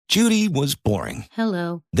Judy was boring.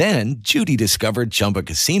 Hello. Then Judy discovered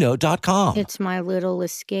ChumbaCasino.com. It's my little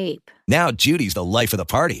escape. Now Judy's the life of the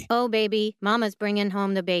party. Oh, baby, mama's bringing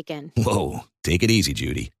home the bacon. Whoa, take it easy,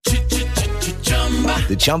 Judy.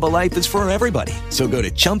 The Chumba life is for everybody. So go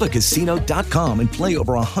to ChumbaCasino.com and play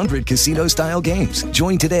over 100 casino-style games.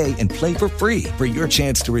 Join today and play for free for your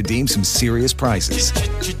chance to redeem some serious prizes.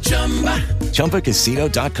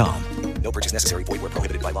 ChumbaCasino.com. No purchase necessary. Void where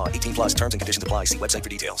prohibited by law. 18 plus terms and conditions apply. See website for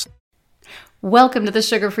details. Welcome to the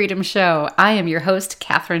Sugar Freedom Show. I am your host,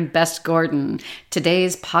 Catherine Best Gordon.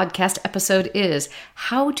 Today's podcast episode is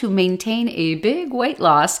How to Maintain a Big Weight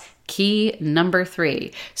Loss, key number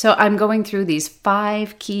 3. So I'm going through these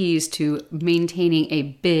 5 keys to maintaining a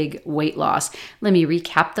big weight loss. Let me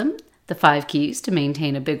recap them. The 5 keys to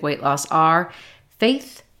maintain a big weight loss are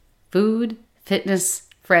faith, food, fitness,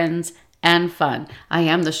 friends, and fun. I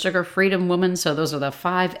am the Sugar Freedom Woman, so those are the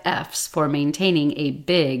 5 F's for maintaining a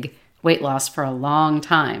big weight loss for a long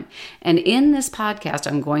time. And in this podcast,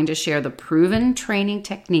 I'm going to share the proven training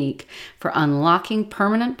technique for unlocking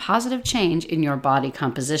permanent positive change in your body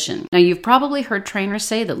composition. Now, you've probably heard trainers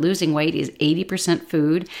say that losing weight is 80%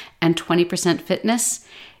 food and 20% fitness.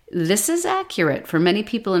 This is accurate for many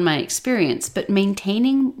people in my experience, but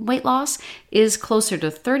maintaining weight loss is closer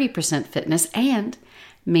to 30% fitness, and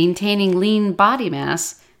maintaining lean body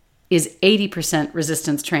mass is 80%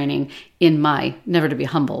 resistance training, in my never to be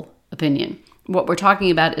humble opinion. What we're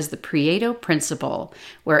talking about is the Pareto principle,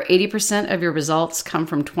 where 80% of your results come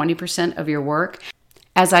from 20% of your work.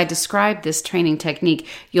 As I describe this training technique,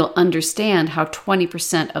 you'll understand how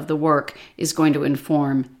 20% of the work is going to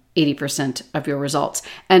inform 80% of your results.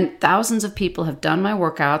 And thousands of people have done my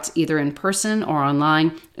workouts either in person or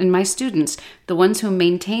online. And my students, the ones who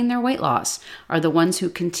maintain their weight loss, are the ones who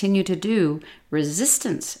continue to do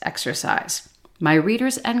resistance exercise. My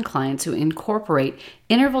readers and clients who incorporate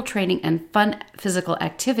interval training and fun physical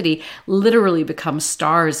activity literally become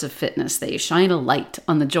stars of fitness. They shine a light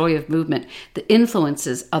on the joy of movement that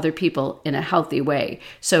influences other people in a healthy way.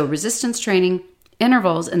 So resistance training,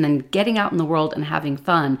 intervals, and then getting out in the world and having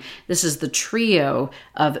fun. This is the trio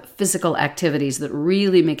of physical activities that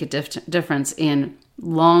really make a difference in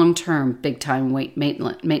long-term, big-time weight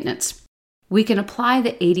maintenance. We can apply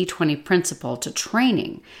the 80-20 principle to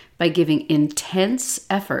training by giving intense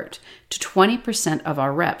effort to 20% of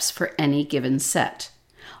our reps for any given set.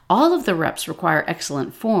 All of the reps require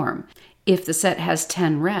excellent form. If the set has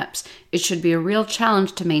 10 reps, it should be a real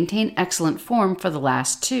challenge to maintain excellent form for the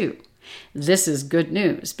last 2. This is good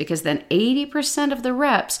news because then 80% of the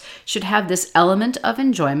reps should have this element of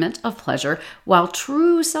enjoyment, of pleasure, while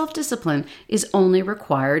true self-discipline is only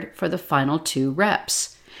required for the final 2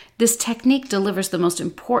 reps. This technique delivers the most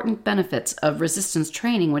important benefits of resistance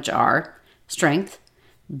training, which are strength,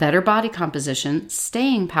 better body composition,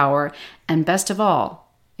 staying power, and best of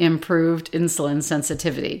all, improved insulin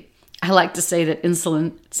sensitivity. I like to say that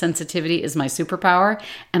insulin sensitivity is my superpower,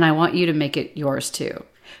 and I want you to make it yours too.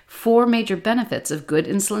 4 major benefits of good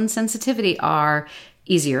insulin sensitivity are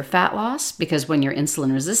easier fat loss, because when you're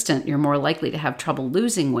insulin resistant, you're more likely to have trouble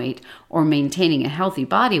losing weight or maintaining a healthy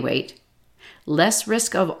body weight. Less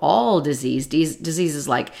risk of all diseases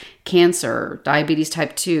like cancer, diabetes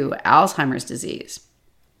type 2, Alzheimer's disease.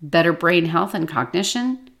 Better brain health and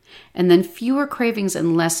cognition. And then fewer cravings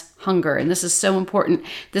and less hunger. And this is so important.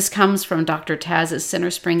 This comes from Dr. Taz's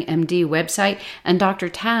Centerspring MD website. And Dr.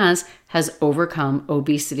 Taz has overcome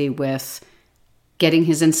obesity with getting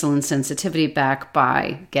his insulin sensitivity back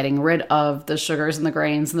by getting rid of the sugars and the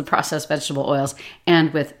grains and the processed vegetable oils,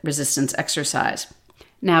 and with resistance exercise.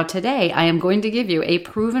 Now today, I am going to give you a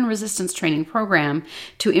proven resistance training program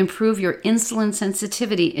to improve your insulin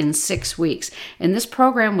sensitivity in 6 weeks. And this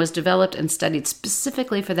program was developed and studied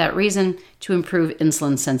specifically for that reason, to improve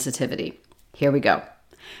insulin sensitivity. Here we go.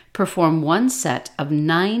 Perform 1 set of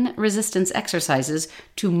 9 resistance exercises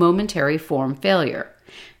to momentary form failure.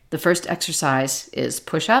 The first exercise is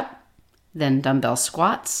push-up, then dumbbell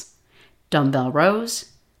squats, dumbbell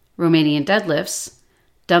rows, Romanian deadlifts,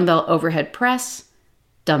 dumbbell overhead press,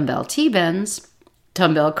 dumbbell T-bends,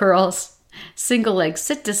 dumbbell curls, single leg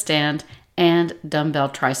sit to stand, and dumbbell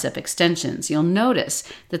tricep extensions. You'll notice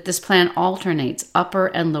that this plan alternates upper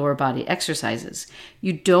and lower body exercises.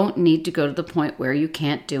 You don't need to go to the point where you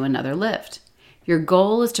can't do another lift. Your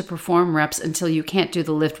goal is to perform reps until you can't do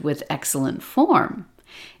the lift with excellent form.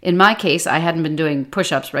 In my case, I hadn't been doing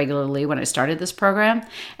push-ups regularly when I started this program,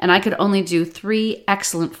 and I could only do 3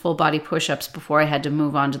 excellent full-body push-ups before I had to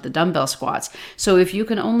move on to the dumbbell squats. So if you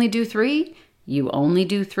can only do 3, you only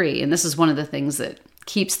do 3. And this is one of the things that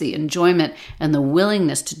keeps the enjoyment and the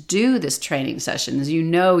willingness to do this training session. As you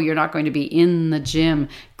know, you're not going to be in the gym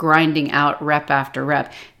grinding out rep after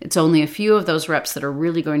rep. It's only a few of those reps that are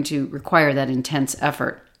really going to require that intense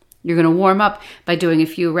effort. You're going to warm up by doing a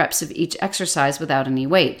few reps of each exercise without any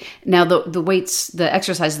weight. Now, the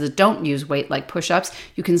exercises that don't use weight, like push-ups,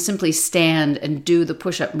 you can simply stand and do the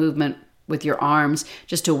push-up movement with your arms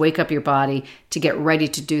just to wake up your body to get ready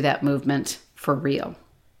to do that movement for real.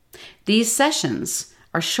 These sessions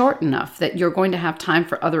are short enough that you're going to have time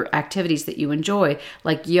for other activities that you enjoy,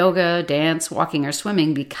 like yoga, dance, walking, or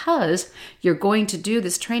swimming, because you're going to do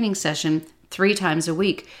this training session 3 times a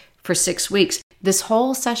week for 6 weeks. This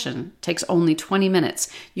whole session takes only 20 minutes.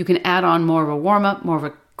 You can add on more of a warm-up, more of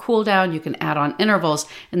a cool down, you can add on intervals,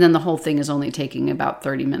 and then the whole thing is only taking about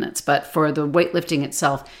 30 minutes. But for the weightlifting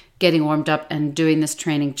itself, getting warmed up and doing this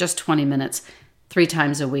training, just 20 minutes, 3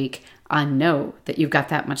 times a week. I know that you've got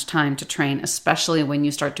that much time to train, especially when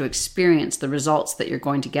you start to experience the results that you're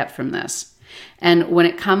going to get from this. And when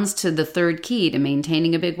it comes to the third key to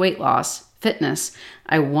maintaining a big weight loss, fitness,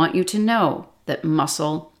 I want you to know that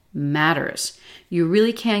muscle matters. You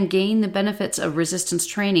really can gain the benefits of resistance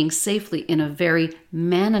training safely in a very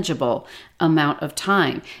manageable amount of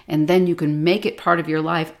time, and then you can make it part of your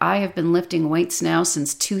life. I have been lifting weights now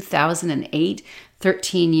since 2008,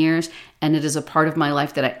 13 years, and it is a part of my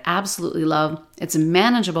life that I absolutely love. It's a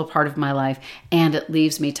manageable part of my life, and it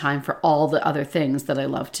leaves me time for all the other things that I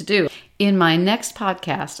love to do. In my next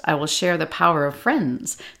podcast, I will share the power of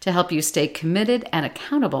friends to help you stay committed and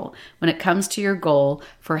accountable when it comes to your goal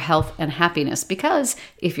for health and happiness. Because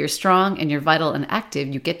if you're strong and you're vital and active,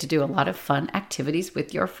 you get to do a lot of fun activities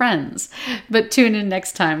with your friends. But tune in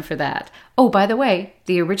next time for that. Oh, by the way,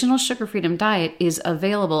 the original Sugar Freedom Diet is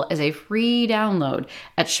available as a free download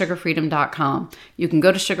at sugarfreedom.com. You can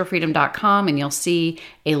go to sugarfreedom.com and you'll see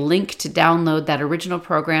a link to download that original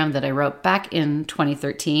program that I wrote back in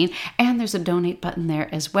 2013. And there's a donate button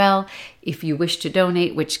there as well if you wish to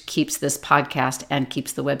donate, which keeps this podcast and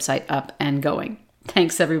keeps the website up and going.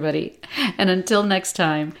 Thanks, everybody. And until next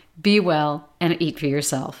time, be well and eat for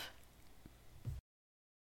yourself.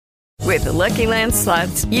 With the Lucky Land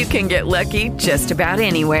Slots, you can get lucky just about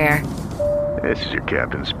anywhere. This is your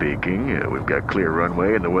captain speaking. We've got clear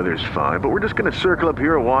runway and the weather's fine, but we're just going to circle up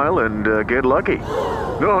here a while and get lucky.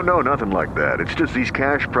 No, nothing like that. It's just these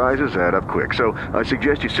cash prizes add up quick. So I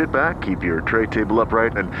suggest you sit back, keep your tray table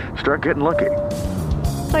upright, and start getting lucky.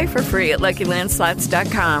 Play for free at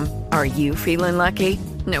LuckyLandSlots.com. Are you feeling lucky?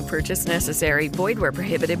 No purchase necessary. Void where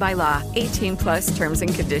prohibited by law. 18+ terms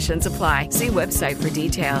and conditions apply. See website for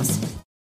details.